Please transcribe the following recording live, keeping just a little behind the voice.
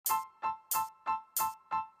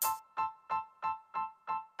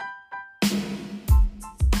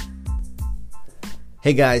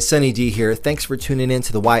Hey guys, Sunny D here. Thanks for tuning in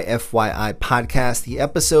to the YFYI podcast. The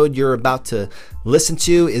episode you're about to listen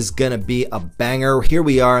to is going to be a banger. Here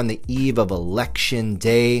we are on the eve of Election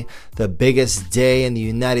Day, the biggest day in the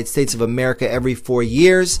United States of America every 4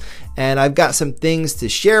 years. And I've got some things to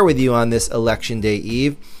share with you on this Election Day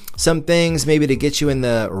eve. Some things maybe to get you in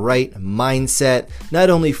the right mindset, not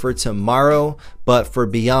only for tomorrow, but for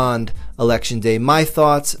beyond Election Day. My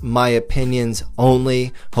thoughts, my opinions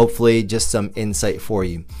only, hopefully just some insight for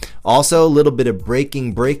you. Also, a little bit of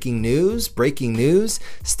breaking news.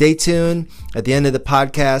 Stay tuned. At the end of the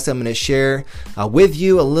podcast, I'm going to share with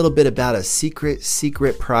you a little bit about a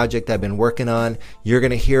secret project I've been working on. You're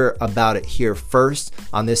going to hear about it here first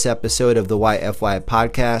on this episode of the YFY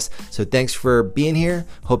podcast. So thanks for being here.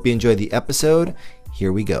 Hope you enjoyed the episode.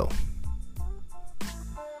 Here we go.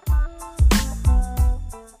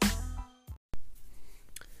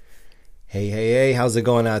 Hey, how's it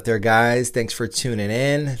going out there, guys? Thanks for tuning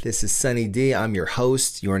in. This is Sunny D. I'm your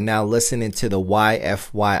host. You are now listening to the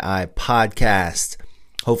YFYI podcast.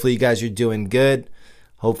 Hopefully you guys are doing good.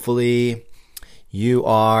 Hopefully you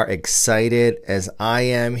are excited as I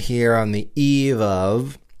am here on the eve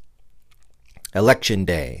of Election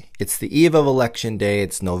Day. It's the eve of Election Day.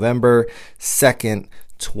 It's November 2nd,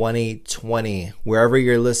 2020. Wherever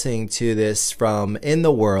you're listening to this from in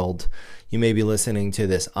the world, you may be listening to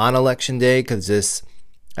this on Election Day because this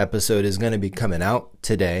episode is going to be coming out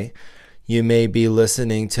today. You may be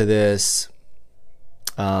listening to this,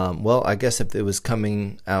 I guess if it was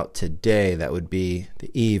coming out today, that would be the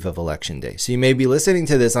eve of Election Day. So you may be listening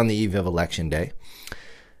to this on the eve of Election Day.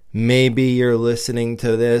 Maybe you're listening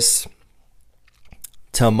to this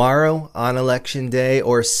tomorrow on Election Day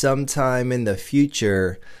or sometime in the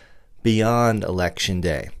future beyond Election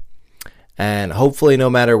Day. And hopefully no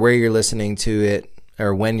matter where you're listening to it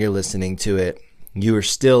or when you're listening to it, you are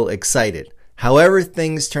still excited. However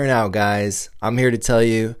things turn out, guys, I'm here to tell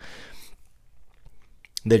you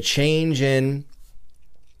the change in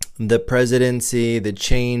the presidency, the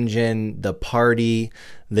change in the party,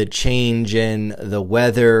 the change in the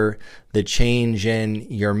weather, the change in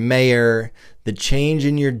your mayor, the change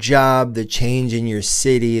in your job, the change in your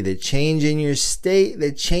city, the change in your state,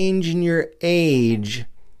 the change in your age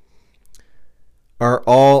are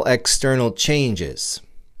all external changes.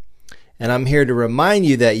 And I'm here to remind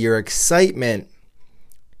you that your excitement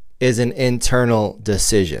is an internal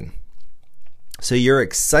decision. So your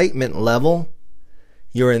excitement level,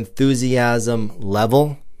 your enthusiasm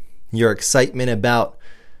level, your excitement about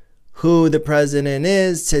who the president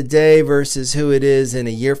is today versus who it is in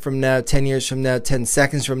a year from now, 10 years from now, 10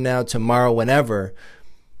 seconds from now, tomorrow, whenever,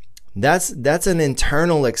 that's an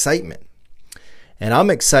internal excitement. And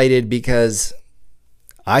I'm excited because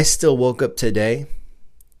I still woke up today.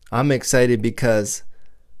 I'm excited because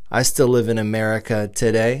I still live in America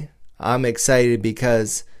today. I'm excited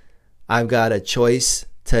because I've got a choice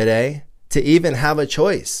today to even have a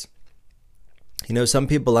choice. You know, some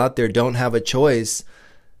people out there don't have a choice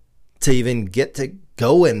to even get to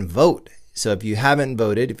go and vote. So if you haven't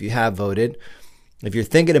voted, if you have voted, if you're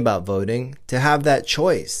thinking about voting, to have that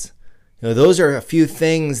choice. You know, those are a few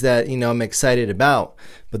things that, I'm excited about.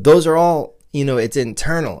 But those are all, it's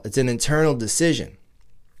internal. It's an internal decision.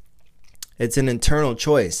 It's an internal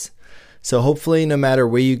choice. So hopefully no matter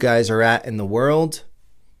where you guys are at in the world,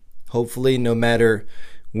 hopefully no matter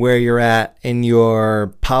where you're at in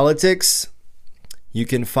your politics, you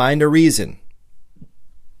can find a reason.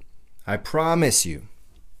 I promise you,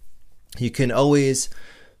 you can always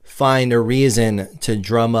find a reason to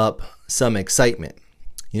drum up some excitement.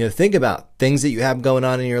 Think about things that you have going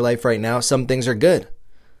on in your life right now. Some things are good.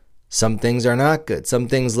 Some things are not good. Some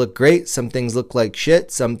things look great. Some things look like shit.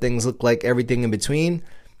 Some things look like everything in between.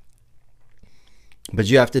 But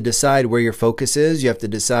you have to decide where your focus is. You have to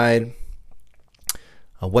decide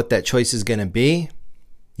what that choice is going to be.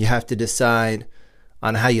 You have to decide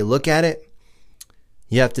on how you look at it.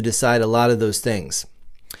 You have to decide a lot of those things.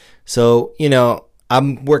 So,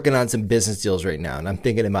 I'm working on some business deals right now, and I'm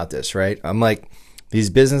thinking about this, right? I'm like, these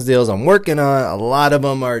business deals I'm working on, a lot of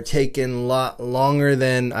them are taking a lot longer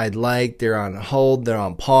than I'd like. They're on hold. They're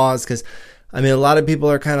on pause because, a lot of people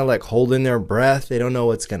are kind of like holding their breath. They don't know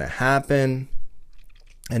what's going to happen.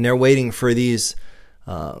 And they're waiting for these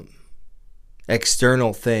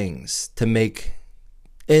external things to make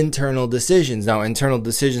internal decisions. Now, internal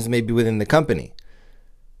decisions may be within the company.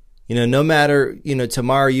 No matter,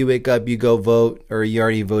 tomorrow you wake up, you go vote, or you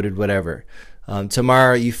already voted, whatever.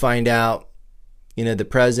 Tomorrow you find out, the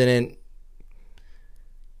president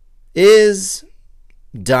is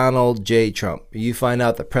Donald J. Trump. You find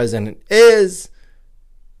out the president is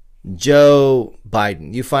Joe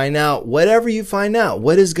Biden. You find out whatever you find out.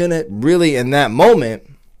 What is going to really, in that moment,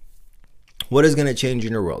 what is going to change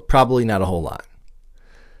in your world? Probably not a whole lot.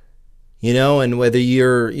 And whether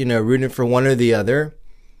you're, rooting for one or the other,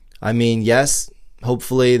 I mean, yes,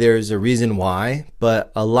 hopefully there's a reason why,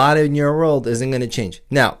 but a lot in your world isn't going to change.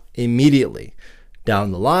 Now, immediately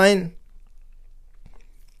down the line,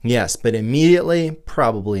 yes, but immediately,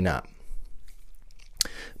 probably not.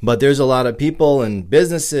 But there's a lot of people and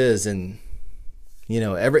businesses and,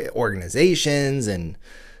 every organizations and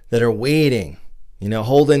that are waiting,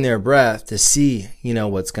 holding their breath to see,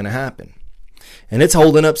 what's going to happen. And it's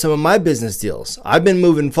holding up some of my business deals. I've been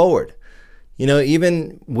moving forward,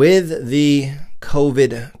 even with the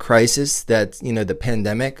COVID crisis that, the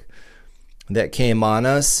pandemic that came on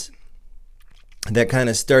us, that kind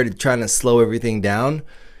of started trying to slow everything down.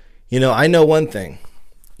 I know one thing.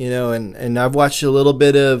 And I've watched a little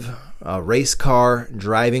bit of race car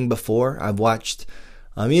driving before. I've watched,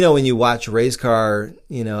 when you watch race car,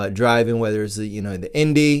 driving, whether it's the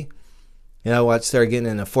Indy, I start getting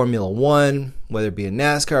into Formula One, whether it be a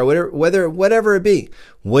NASCAR, whatever it be.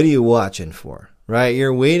 What are you watching for, right?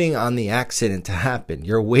 You're waiting on the accident to happen.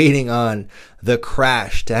 You're waiting on the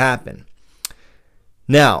crash to happen.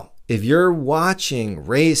 Now, if you're watching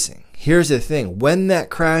racing, here's the thing. When that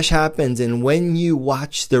crash happens and when you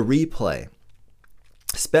watch the replay,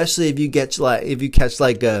 especially if you catch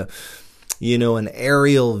like a, an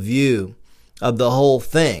aerial view of the whole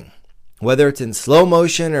thing, whether it's in slow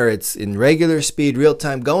motion or it's in regular speed, real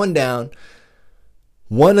time going down,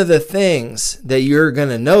 one of the things that you're going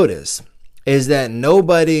to notice is that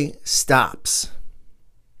nobody stops.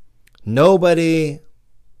 Nobody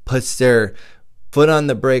puts their foot on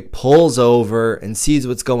the brake, pulls over, and sees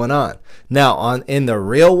what's going on. Now, in the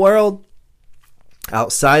real world,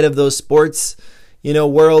 outside of those sports,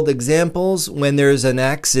 world examples, when there's an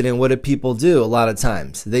accident, what do people do? A lot of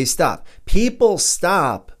times they stop. People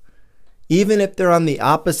stop even if they're on the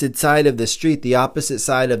opposite side of the street, the opposite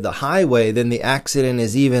side of the highway than the accident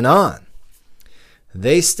is even on.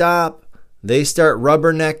 They stop. They start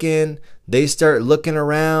rubbernecking. They start looking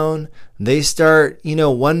around. They start,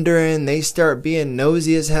 wondering. They start being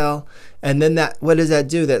nosy as hell. And then what does that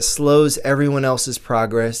do? That slows everyone else's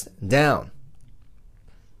progress down.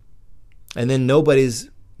 And then nobody's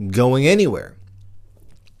going anywhere.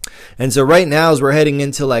 And so right now, as we're heading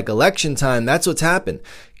into like election time, that's what's happened.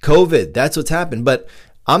 COVID, that's what's happened. But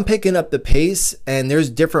I'm picking up the pace, and there's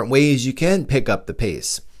different ways you can pick up the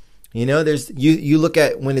pace. There's you look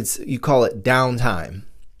at when you call it downtime,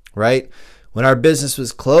 right? When our business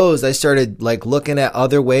was closed, I started like looking at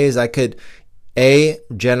other ways I could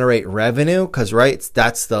generate revenue, because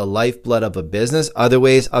that's the lifeblood of a business. Other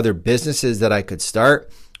ways, other businesses that I could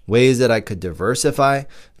start, ways that I could diversify,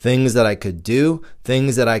 things that I could do,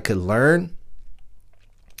 things that I could learn.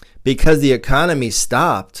 Because the economy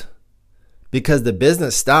stopped, because the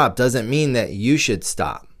business stopped, doesn't mean that you should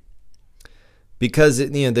stop. Because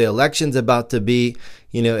the election's about to be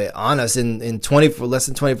on us in less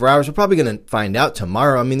than 24 hours. We're probably going to find out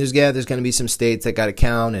tomorrow. I mean, there's going to be some states that got to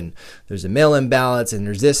count, and there's a mail-in ballots, and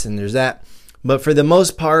there's this and there's that. But for the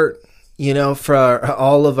most part, for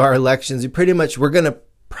all of our elections, we're going to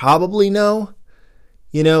probably know,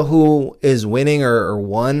 who is winning or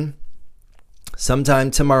won sometime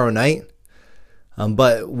tomorrow night.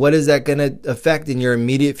 But what is that going to affect in your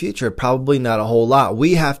immediate future? Probably not a whole lot.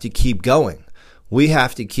 We have to keep going. We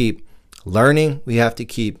have to keep learning. We have to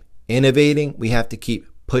keep innovating. We have to keep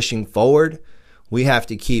pushing forward. We have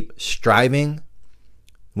to keep striving.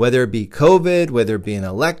 Whether it be COVID, whether it be an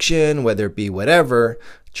election, whether it be whatever,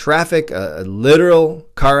 traffic, a literal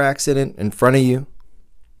car accident in front of you.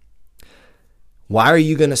 Why are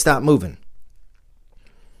you going to stop moving?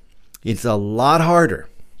 It's a lot harder.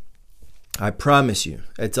 I promise you,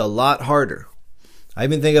 it's a lot harder. I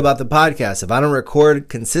even think about the podcast. If I don't record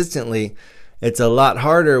consistently, it's a lot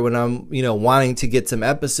harder when I'm, wanting to get some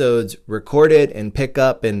episodes recorded and pick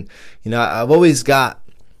up. And, I've always got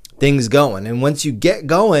things going. And once you get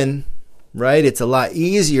going, right, it's a lot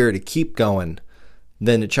easier to keep going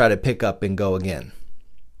than to try to pick up and go again.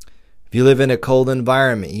 If you live in a cold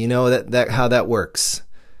environment, you know that how that works.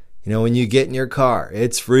 When you get in your car,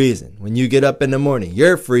 it's freezing. When you get up in the morning,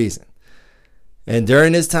 you're freezing. And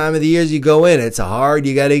during this time of the year, as you go in, it's hard.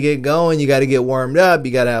 You got to get going. You got to get warmed up.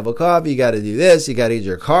 You got to have a coffee. You got to do this. You got to get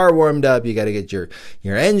your car warmed up. You got to get your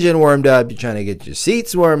engine warmed up. You're trying to get your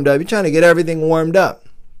seats warmed up. You're trying to get everything warmed up.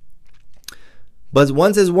 But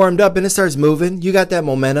once it's warmed up and it starts moving, you got that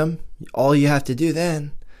momentum. All you have to do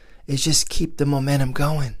then is just keep the momentum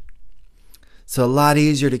going. It's a lot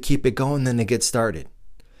easier to keep it going than to get started.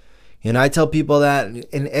 And I tell people that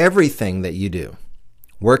in everything that you do.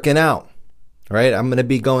 Working out, right? I'm going to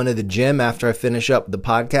be going to the gym after I finish up the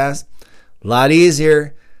podcast. A lot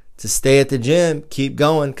easier to stay at the gym, keep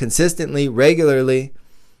going consistently, regularly,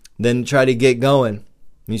 than try to get going.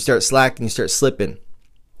 You start slacking, you start slipping.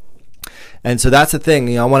 And so that's the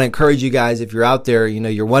thing. I want to encourage you guys, if you're out there,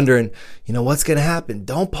 you're wondering, what's going to happen?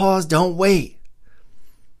 Don't pause, don't wait.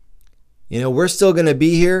 We're still going to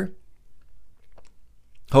be here.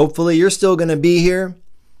 Hopefully you're still going to be here.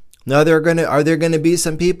 Now, are there going to be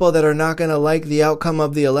some people that are not going to like the outcome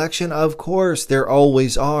of the election? Of course, there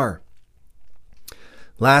always are.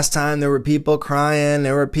 Last time there were people crying,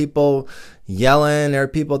 there were people yelling, there were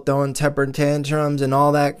people throwing temper tantrums and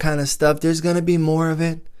all that kind of stuff. There's going to be more of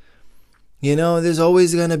it. There's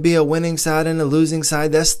always going to be a winning side and a losing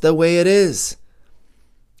side. That's the way it is.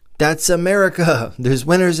 That's America. There's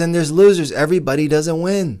winners and there's losers. Everybody doesn't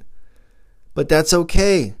win. But that's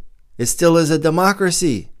okay. It still is a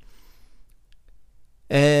democracy.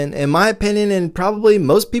 And in my opinion, and probably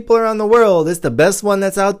most people around the world, it's the best one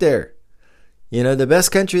that's out there. The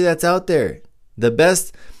best country that's out there. The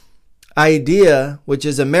best idea, which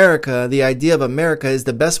is America, the idea of America is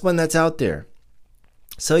the best one that's out there.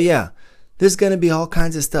 So yeah, there's going to be all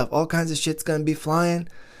kinds of stuff. All kinds of shit's going to be flying.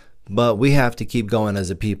 But we have to keep going as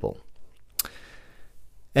a people.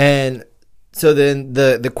 And so then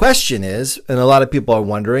the question is, and a lot of people are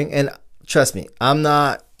wondering, and trust me, I'm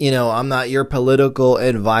not your political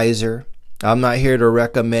advisor. I'm not here to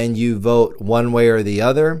recommend you vote one way or the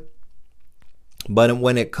other. But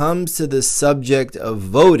when it comes to the subject of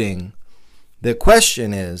voting, the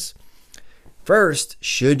question is, first,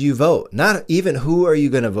 should you vote? Not even who are you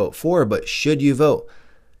going to vote for, but should you vote?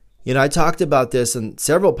 I talked about this in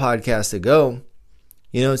several podcasts ago.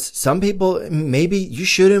 Some people, maybe you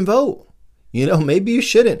shouldn't vote. Maybe you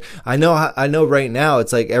shouldn't. I know right now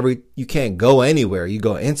it's like you can't go anywhere. You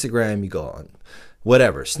go on Instagram, you go on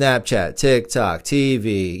whatever, Snapchat, TikTok,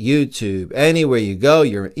 TV, YouTube, anywhere you go,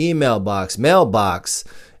 your email box, mailbox,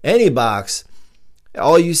 any box,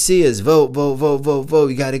 all you see is vote, vote, vote, vote,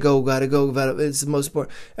 vote. You gotta go, vote. It's the most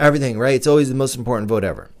important, everything, right? It's always the most important vote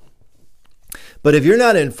ever. But if you're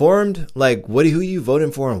not informed, like who are you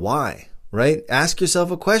voting for and why, right? Ask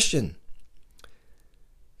yourself a question.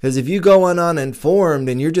 Because if you go on uninformed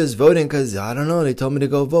and you're just voting because, I don't know, they told me to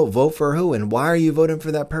go vote for who? And why are you voting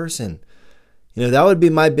for that person? That would be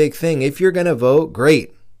my big thing. If you're going to vote,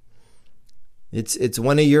 great. It's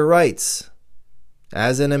one of your rights.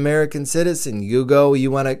 As an American citizen, you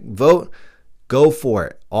want to vote, go for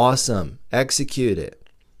it. Awesome. Execute it.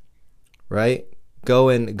 Right? Go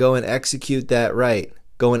and execute that right.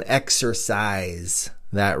 Go and exercise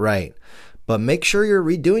that right. But make sure you're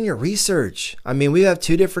redoing your research. We have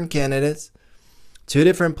two different candidates, two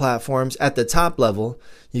different platforms. At the top level,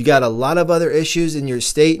 you got a lot of other issues in your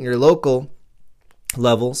state and your local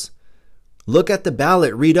levels. Look at the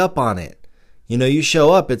ballot, read up on it. You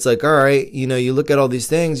show up, it's like, all right, you look at all these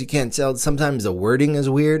things, you can't tell. Sometimes the wording is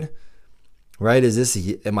weird, right?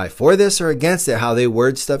 Am I for this or against it? How they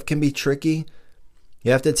word stuff can be tricky.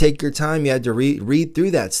 You have to take your time. You have to read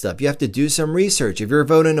through that stuff. You have to do some research. If you're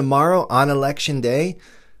voting tomorrow on election day,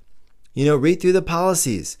 read through the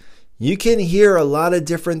policies. You can hear a lot of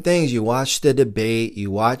different things. You watch the debate, you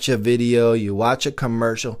watch a video, you watch a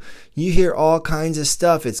commercial. You hear all kinds of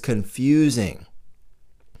stuff. It's confusing.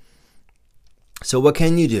 So what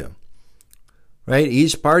can you do? Right?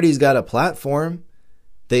 Each party's got a platform.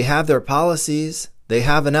 They have their policies. They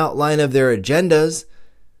have an outline of their agendas.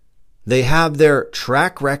 They have their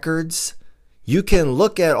track records. You can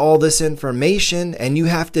look at all this information and you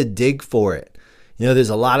have to dig for it. There's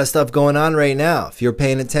a lot of stuff going on right now. If you're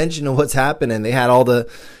paying attention to what's happening, they had all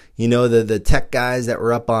the tech guys that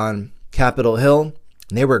were up on Capitol Hill,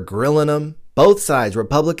 and they were grilling them, both sides,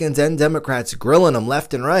 Republicans and Democrats, grilling them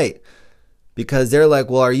left and right, because they're like,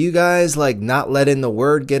 well, are you guys not letting the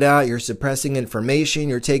word get out? You're suppressing information.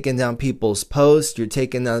 You're taking down people's posts. You're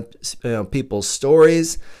taking down people's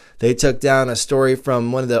stories. They took down a story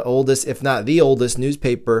from one of the oldest, if not the oldest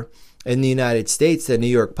newspaper in the United States, the New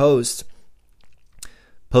York Post.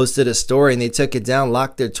 Posted a story and they took it down,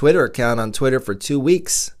 locked their Twitter account on Twitter for 2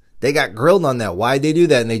 weeks. They got grilled on that. Why'd they do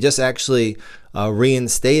that? And they just actually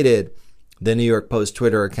reinstated the New York Post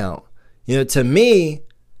Twitter account. To me,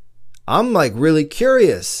 I'm really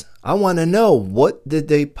curious. I want to know, what did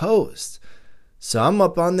they post? So I'm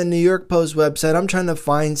up on the New York Post website. I'm trying to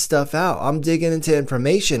find stuff out. I'm digging into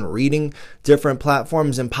information, reading different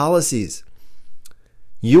platforms and policies.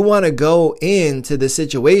 You want to go into the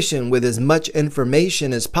situation with as much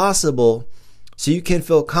information as possible so you can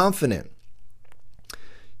feel confident.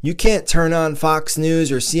 You can't turn on Fox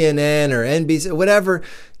News or CNN or NBC, whatever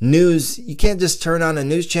news. You can't just turn on a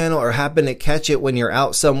news channel or happen to catch it when you're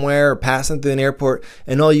out somewhere or passing through an airport,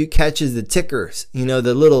 and all you catch is the tickers,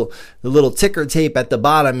 the little ticker tape at the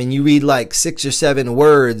bottom, and you read like 6 or 7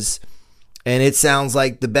 words, and it sounds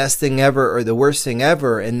like the best thing ever or the worst thing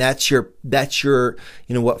ever, and that's your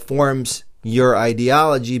what forms your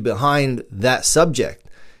ideology behind that subject.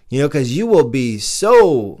 Because you will be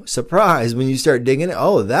so surprised when you start digging it.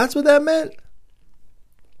 Oh, that's what that meant?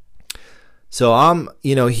 So I'm,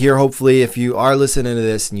 here hopefully if you are listening to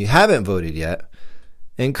this and you haven't voted yet,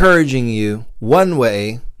 encouraging you, one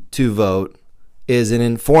way to vote is an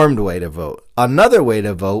informed way to vote. Another way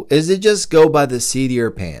to vote is to just go by the seat of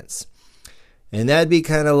your pants. And that'd be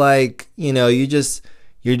kind of like,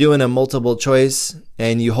 you're doing a multiple choice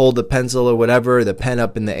and you hold the pencil or whatever, the pen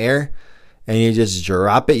up in the air, and you just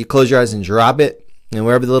drop it. You close your eyes and drop it. And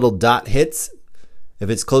wherever the little dot hits, if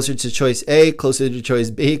it's closer to choice A, closer to choice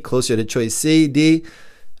B, closer to choice C, D,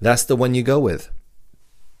 that's the one you go with.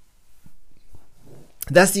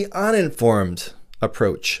 That's the uninformed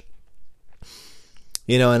approach.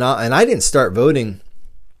 And I didn't start voting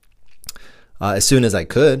as soon as I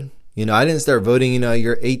could. I didn't start voting,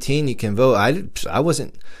 you're 18, you can vote.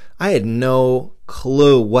 I had no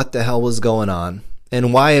clue what the hell was going on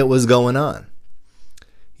and why it was going on.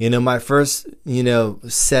 My first,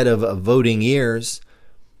 set of voting years,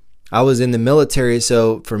 I was in the military.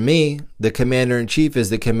 So for me, the commander-in-chief is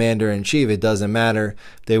the commander-in-chief. It doesn't matter.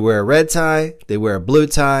 They wear a red tie, they wear a blue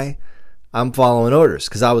tie. I'm following orders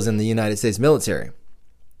because I was in the United States military.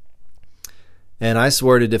 And I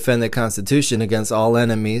swore to defend the Constitution against all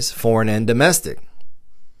enemies, foreign and domestic.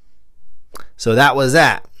 So that was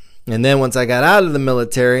that. And then once I got out of the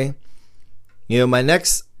military, my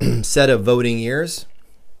next set of voting years,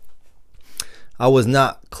 I was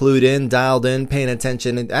not clued in, dialed in, paying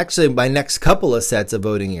attention. And actually, my next couple of sets of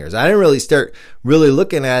voting years, I didn't really start really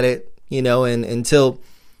looking at it, until,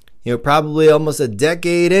 probably almost a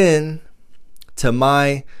decade in to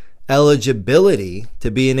my eligibility to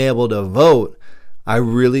being able to vote. I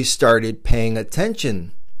really started paying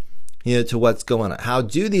attention, to what's going on. How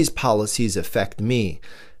do these policies affect me,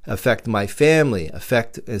 affect my family,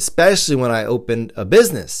 especially when I opened a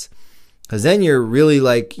business? Because then you're really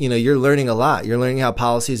you're learning a lot. You're learning how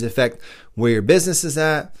policies affect where your business is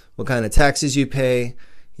at, what kind of taxes you pay,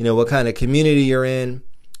 what kind of community you're in,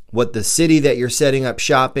 what the city that you're setting up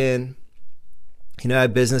shop in. I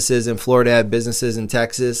have businesses in Florida, I have businesses in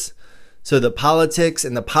Texas. So the politics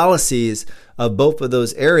and the policies of both of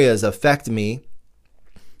those areas affect me,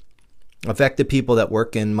 affect the people that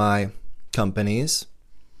work in my companies.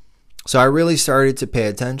 So I really started to pay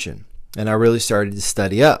attention and I really started to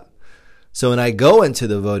study up. So when I go into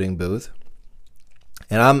the voting booth,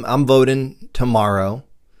 and I'm voting tomorrow.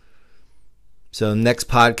 So next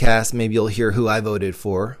podcast, maybe you'll hear who I voted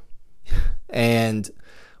for. And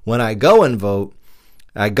when I go and vote,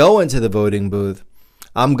 I go into the voting booth,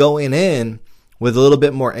 I'm going in with a little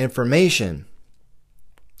bit more information,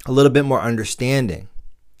 a little bit more understanding,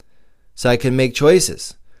 so I can make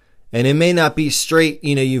choices. And it may not be straight,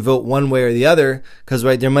 you vote one way or the other, because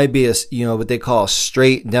there might be what they call a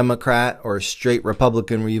straight Democrat or a straight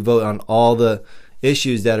Republican, where you vote on all the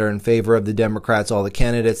issues that are in favor of the Democrats, all the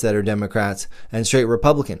candidates that are Democrats, and straight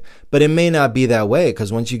Republican. But it may not be that way,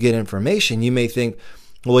 because once you get information, you may think,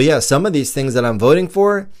 well, yeah, some of these things that I'm voting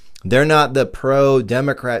for, they're not the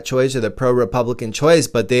pro-Democrat choice or the pro-Republican choice,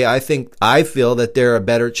 but I feel that they're a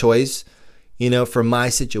better choice, for my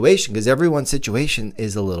situation, because everyone's situation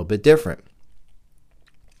is a little bit different.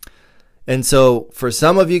 And so for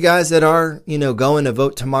some of you guys that are, going to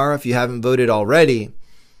vote tomorrow, if you haven't voted already,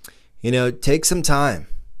 take some time,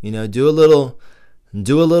 do a little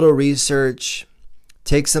research,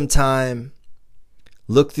 take some time,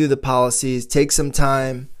 look through the policies, take some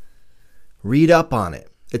time, read up on it.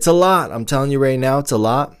 It's a lot. I'm telling you right now, it's a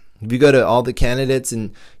lot. If you go to all the candidates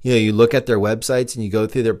and, you look at their websites and you go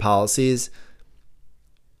through their policies,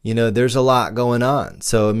 there's a lot going on.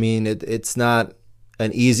 So, it's not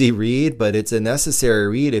an easy read, but it's a necessary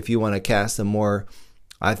read if you want to cast a more,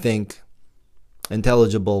 I think,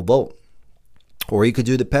 intelligible vote. Or you could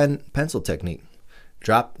do the pencil technique.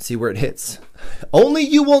 Drop, see where it hits. Only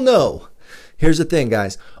you will know. Here's the thing,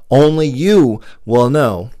 guys. Only you will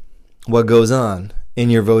know what goes on in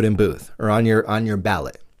your voting booth or on your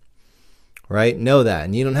ballot. Right? Know that.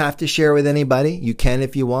 And you don't have to share with anybody. You can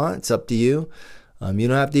if you want. It's up to you. You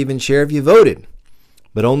don't have to even share if you voted.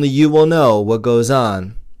 But only you will know what goes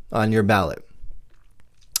on your ballot.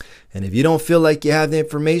 And if you don't feel like you have the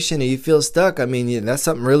information and you feel stuck, I mean, that's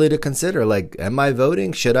something really to consider. Like, am I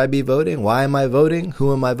voting? Should I be voting? Why am I voting?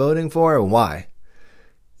 Who am I voting for? And why?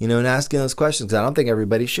 And asking those questions, 'cause I don't think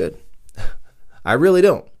everybody should. I really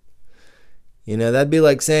don't. That'd be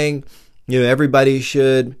like saying, everybody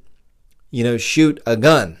should, shoot a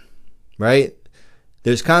gun, right?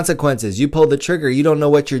 There's consequences. You pull the trigger. You don't know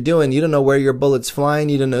what you're doing. You don't know where your bullet's flying.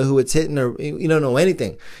 You don't know who it's hitting, or you don't know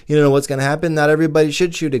anything. You don't know what's going to happen. Not everybody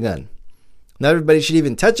should shoot a gun. Not everybody should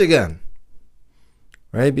even touch a gun,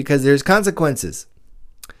 right? Because there's consequences.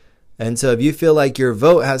 And so if you feel like your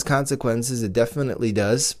vote has consequences, it definitely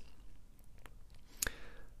does.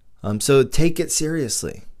 So take it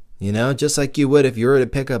seriously, just like you would if you were to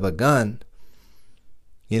pick up a gun.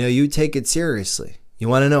 You take it seriously. You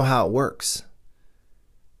want to know how it works.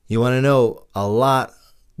 You want to know a lot,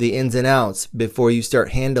 the ins and outs, before you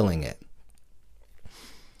start handling it.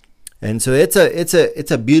 And so it's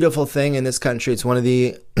a beautiful thing in this country. It's one of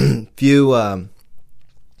the few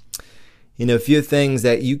things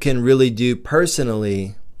that you can really do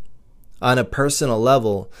personally, on a personal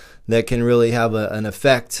level, that can really have an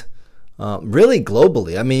effect, really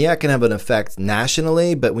globally. I mean, it can have an effect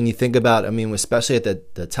nationally, but when you think about, especially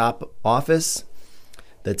at the top office,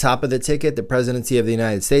 the top of the ticket, the presidency of the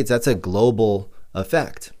United States, that's a global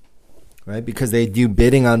effect, right? Because they do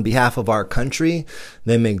bidding on behalf of our country.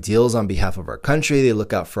 They make deals on behalf of our country. They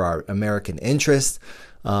look out for our American interests.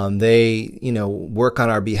 They, work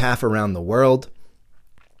on our behalf around the world.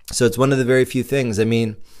 So it's one of the very few things, that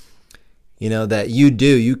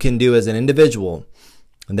you can do as an individual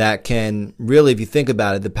that can really, if you think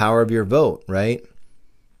about it, the power of your vote, right?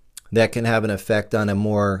 That can have an effect on a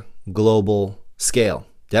more global scale.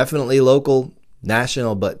 Definitely local,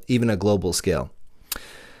 national, but even a global scale.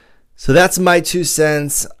 So that's my 2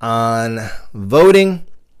 cents on voting.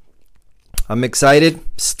 I'm excited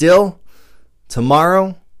still.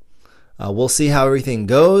 Tomorrow, we'll see how everything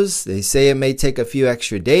goes. They say it may take a few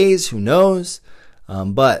extra days. Who knows?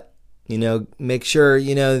 But, make sure,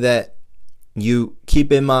 that you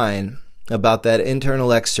keep in mind about that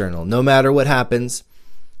internal, external. No matter what happens,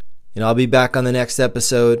 I'll be back on the next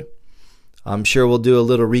episode. I'm sure we'll do a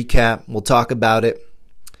little recap. We'll talk about it.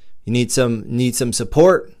 You need some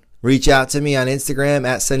support? Reach out to me on Instagram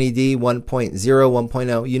at SunnyD 1.0,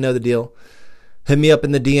 1.0. You know the deal. Hit me up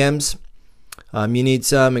in the DMs. You need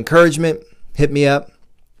some encouragement? Hit me up.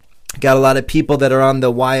 Got a lot of people that are on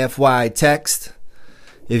the YFY text.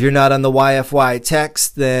 If you're not on the YFY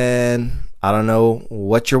text, then I don't know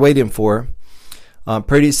what you're waiting for.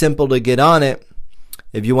 Pretty simple to get on it.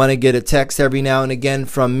 If you want to get a text every now and again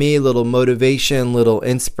from me, little motivation, little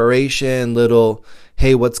inspiration, little,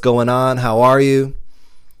 hey, what's going on? How are you?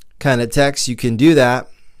 Kind of text, you can do that.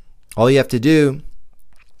 All you have to do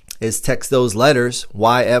is text those letters,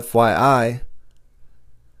 YFYI,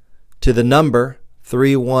 to the number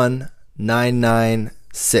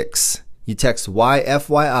 31996. You text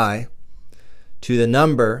YFYI to the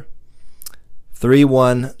number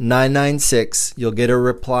 31996. You'll get a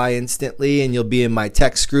reply instantly, and you'll be in my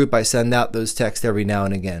text group. I send out those texts every now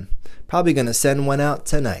and again. Probably going to send one out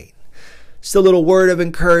tonight. Just a little word of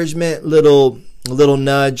encouragement, little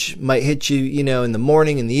nudge. Might hit you, in the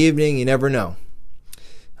morning, in the evening. You never know.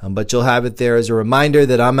 But you'll have it there as a reminder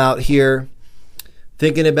that I'm out here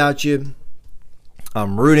thinking about you.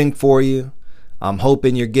 I'm rooting for you. I'm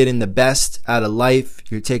hoping you're getting the best out of life.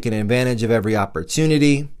 You're taking advantage of every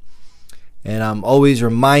opportunity. And I'm always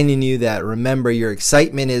reminding you that, remember, your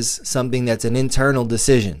excitement is something that's an internal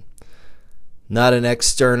decision, not an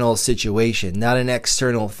external situation, not an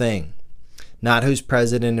external thing, not who's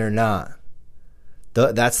president or not.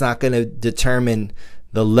 That's not going to determine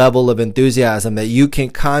the level of enthusiasm that you can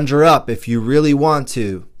conjure up if you really want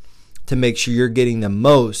to make sure you're getting the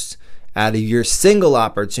most out of your single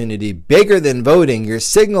opportunity. Bigger than voting, your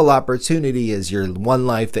single opportunity is your one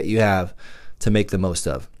life that you have to make the most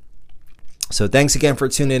of. So thanks again for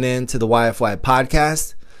tuning in to the YFY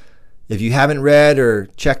podcast. If you haven't read or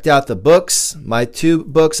checked out the books, my 2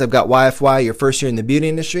 books, I've got YFY, Your First Year in the Beauty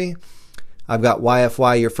Industry. I've got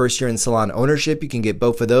YFY, Your First Year in Salon Ownership. You can get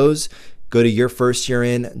both of those. Go to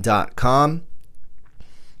yourfirstyearin.com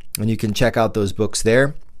and you can check out those books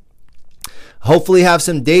there. Hopefully have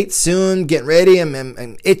some dates soon. Get ready.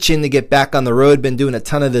 I'm itching to get back on the road. Been doing a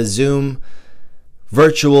ton of the Zoom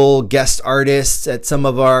virtual guest artists at some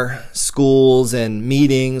of our schools and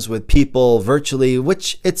meetings with people virtually,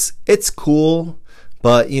 which it's cool,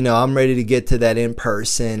 but I'm ready to get to that in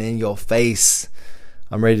person, in your face.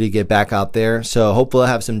 I'm ready to get back out there. So hopefully I'll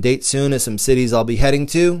have some dates soon of some cities I'll be heading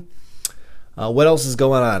to. What else is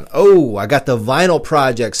going on? Oh, I got the vinyl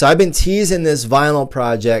project. So I've been teasing this vinyl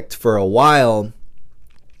project for a while.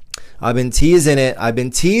 I've been teasing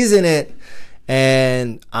it.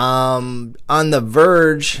 And on the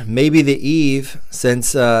verge, maybe the eve,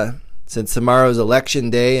 since tomorrow's election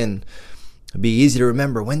day, and it'd be easy to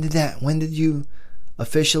remember. When did you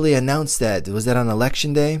officially announce that? Was that on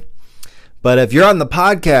election day? But if you're on the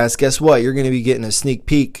podcast, guess what? You're going to be getting a sneak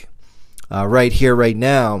peek right here, right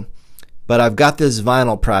now. But I've got this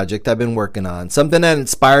vinyl project I've been working on. Something that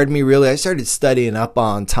inspired me, really. I started studying up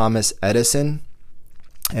on Thomas Edison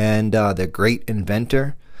and the great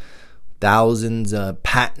inventor. Thousands of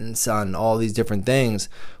patents on all these different things.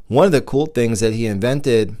 One of the cool things that he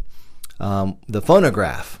invented, the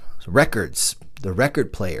phonograph, records, the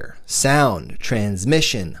record player, sound,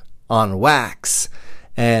 transmission on wax.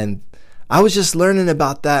 And I was just learning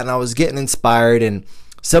about that, and I was getting inspired. And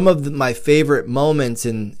some of my favorite moments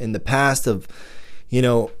in the past of,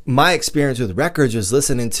 my experience with records was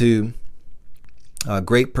listening to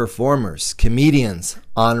great performers, comedians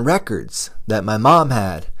on records that my mom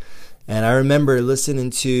had. And I remember listening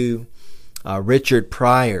to Richard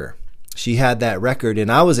Pryor. She had that record,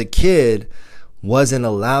 and I was a kid, wasn't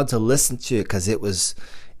allowed to listen to it because it was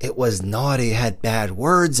naughty, it had bad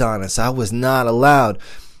words on it, so I was not allowed.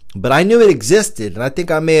 But I knew it existed, and I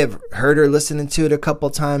think I may have heard her listening to it a couple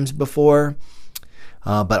times before.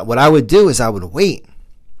 But what I would do is I would wait.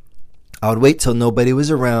 I would wait till nobody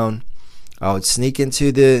was around. I would sneak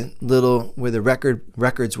into the little, where the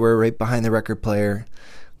records were, right behind the record player,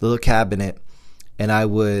 little cabinet, and I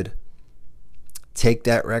would take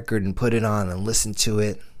that record and put it on and listen to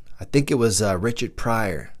it. I think it was Richard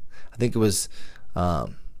Pryor. I think it was, what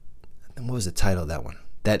was the title of that one?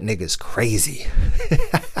 That Nigga's Crazy.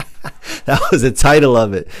 That was the title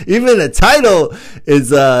of it. Even the title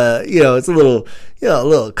is, it's a little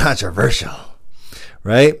controversial,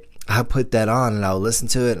 right? I put that on and I would listen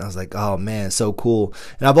to it, and I was like, oh man, so cool.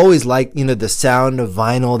 And I've always liked, the sound of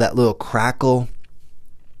vinyl, that little crackle.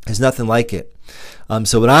 There's nothing like it.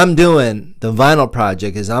 So what I'm doing, the vinyl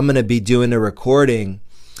project, is I'm going to be doing a recording,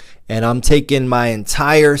 and I'm taking my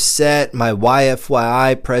entire set, my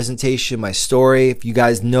YFYI presentation, my story. If you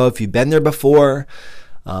guys know, if you've been there before,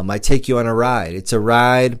 I take you on a ride. It's a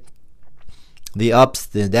ride, the ups,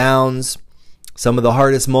 the downs, some of the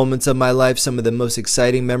hardest moments of my life, some of the most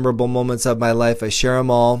exciting, memorable moments of my life. I share them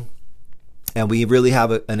all, and we really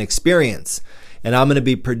have an experience. And I'm going to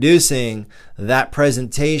be producing that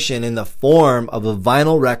presentation in the form of a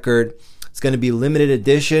vinyl record. It's going to be limited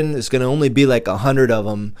edition. There's going to only be like 100 of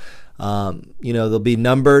them. They'll be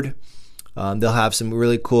numbered. They'll have some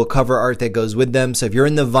really cool cover art that goes with them. So if you're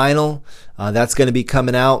in the vinyl, that's going to be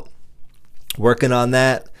coming out. Working on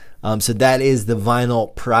that. So that is the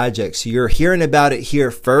vinyl project. So you're hearing about it here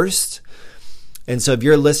first. And so if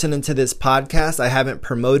you're listening to this podcast, I haven't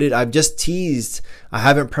promoted, I've just teased, I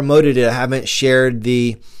haven't promoted it, I haven't shared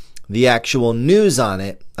the actual news on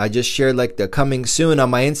it. I just shared like the coming soon on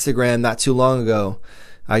my Instagram not too long ago.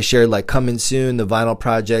 I shared like coming soon, the vinyl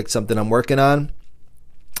project, something I'm working on.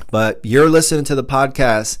 But you're listening to the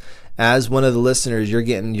podcast as one of the listeners, you're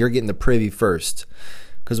getting the preview first.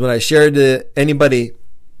 Because when I shared to anybody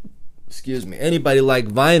like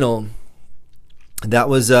vinyl, that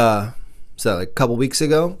was like a couple weeks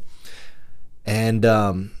ago, and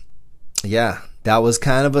that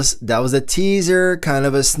was a teaser, kind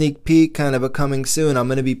of a sneak peek, kind of a coming soon. I'm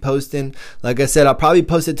going to be posting, like I said, I'll probably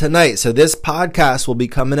post it tonight. So this podcast will be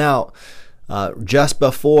coming out just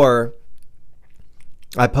before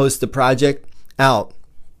I post the project out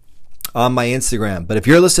on my Instagram. But if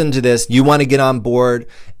you're listening to this, you want to get on board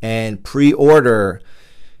and pre-order,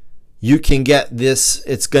 you can get this.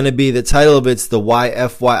 It's going to be, the title of it's the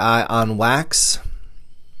YFYI on Wax.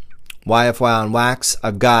 YFYI on Wax.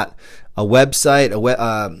 I've got a website,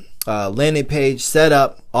 a landing page set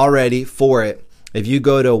up already for it. If you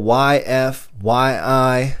go to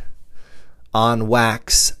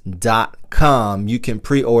YFYIonwax.com, you can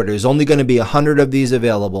pre-order. There's only going to be 100 of these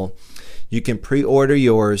available. You can pre-order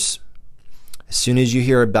yours as soon as you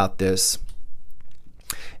hear about this.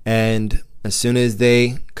 And as soon as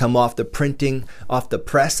they come off the printing, off the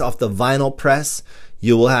vinyl press,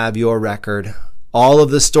 you will have your record. All of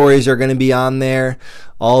the stories are going to be on there.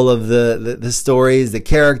 All of the stories, the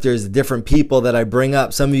characters, the different people that I bring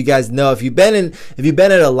up. Some of you guys know, if you've been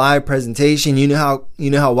at a live presentation, you know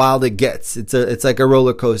how wild it gets. It's like a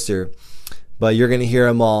roller coaster, but you're going to hear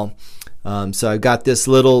them all. So I've got this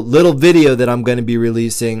little video that I'm going to be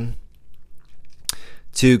releasing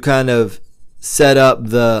to kind of set up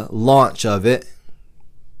the launch of it.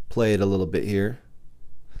 Play it a little bit here.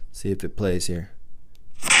 See if it plays here.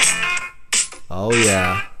 Oh,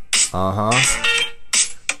 yeah.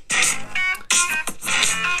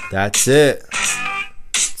 That's it.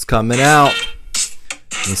 It's coming out.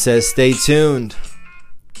 It says stay tuned.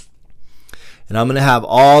 And I'm going to have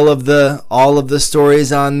all of the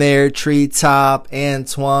stories on there. Treetop,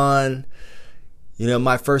 Antoine. You know,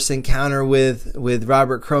 my first encounter with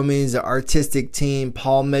Robert Cromie's the artistic team,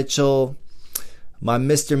 Paul Mitchell, my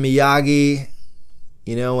Mr. Miyagi,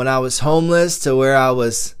 you know, when I was homeless to where I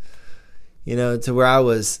was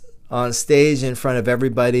on stage in front of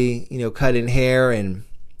everybody, you know, cutting hair, and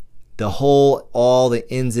all the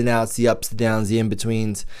ins and outs, the ups and downs, the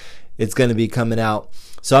in-betweens. It's going to be coming out.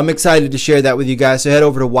 So I'm excited to share that with you guys. So head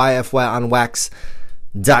over to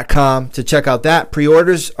yfyonwax.com to check out that.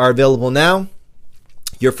 Pre-orders are available now.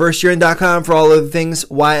 YourFirstYearIn.com for all of the things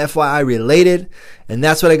YFYI related. And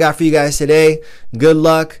that's what I got for you guys today. Good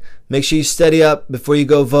luck. Make sure you study up before you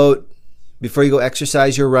go vote, before you go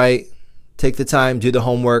exercise your right. Take the time, do the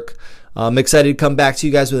homework. I'm excited to come back to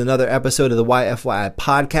you guys with another episode of the YFYI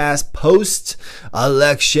podcast,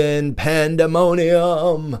 post-election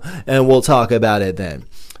pandemonium, and we'll talk about it then.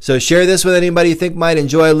 So share this with anybody you think might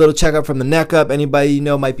enjoy a little checkup from the neck up, anybody you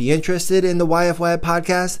know might be interested in the YFYI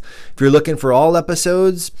podcast. If you're looking for all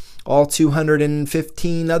episodes, all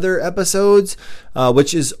 215 other episodes,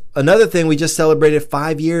 which is another thing. We just celebrated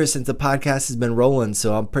 5 years since the podcast has been rolling,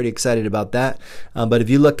 so I'm pretty excited about that. But if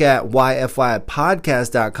you look at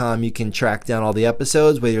yfypodcast.com, you can track down all the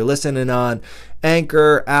episodes, whether you're listening on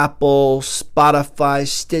Anchor, Apple, Spotify,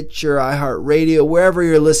 Stitcher, iHeartRadio, wherever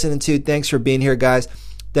you're listening to. Thanks for being here, guys.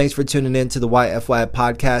 Thanks for tuning in to the YFYI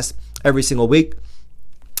podcast every single week.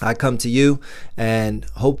 I come to you, and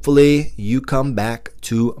hopefully you come back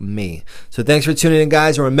to me. So thanks for tuning in,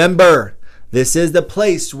 guys. And remember, this is the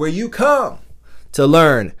place where you come to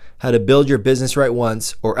learn how to build your business right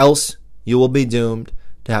once, or else you will be doomed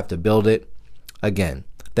to have to build it again.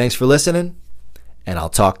 Thanks for listening, and I'll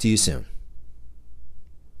talk to you soon.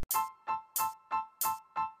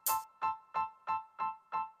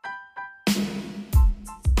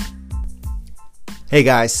 Hey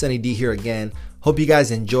guys, Sunny D here again. Hope you guys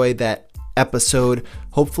enjoyed that episode.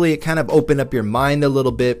 Hopefully it kind of opened up your mind a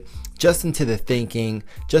little bit, just into the thinking,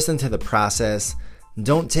 just into the process.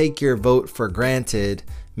 Don't take your vote for granted.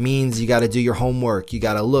 Means you got to do your homework. You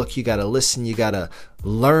got to look, you got to listen, you got to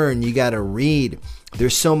learn, you got to read.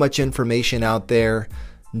 There's so much information out there.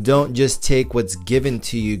 Don't just take what's given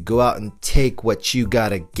to you. Go out and take what you got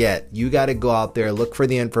to get. You got to go out there, look for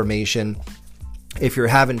the information. If you're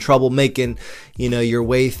having trouble making, your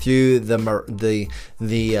way through the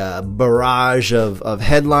barrage of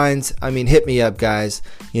headlines, hit me up, guys.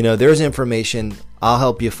 There's information. I'll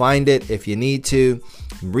help you find it if you need to.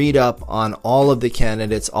 Read up on all of the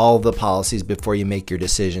candidates, all of the policies before you make your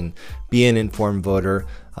decision. Be an informed voter.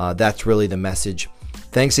 That's really the message.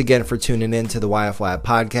 Thanks again for tuning in to the YFYI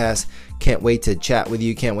podcast. Can't wait to chat with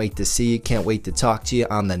you. Can't wait to see you. Can't wait to talk to you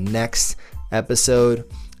on the next episode.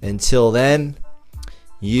 Until then,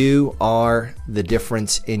 you are the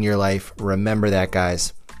difference in your life. Remember that,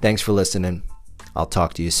 guys. Thanks for listening. I'll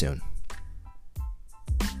talk to you soon.